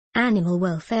Animal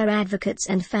welfare advocates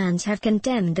and fans have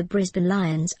condemned the Brisbane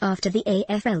Lions after the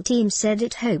AFL team said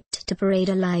it hoped to parade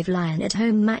a live lion at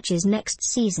home matches next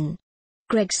season.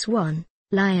 Greg Swan,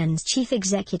 Lions chief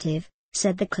executive,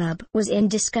 said the club was in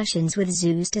discussions with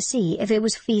zoos to see if it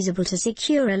was feasible to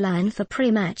secure a lion for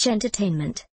pre-match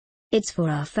entertainment. "It's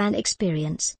for our fan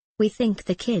experience. We think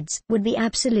the kids would be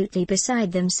absolutely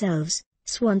beside themselves,"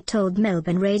 Swan told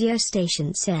Melbourne radio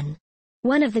station SEN.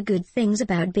 "One of the good things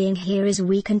about being here is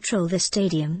we control the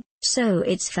stadium, so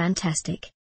it's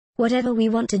fantastic. Whatever we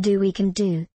want to do we can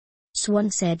do." Swan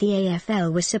said the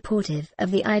AFL was supportive of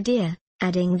the idea,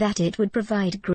 adding that it would provide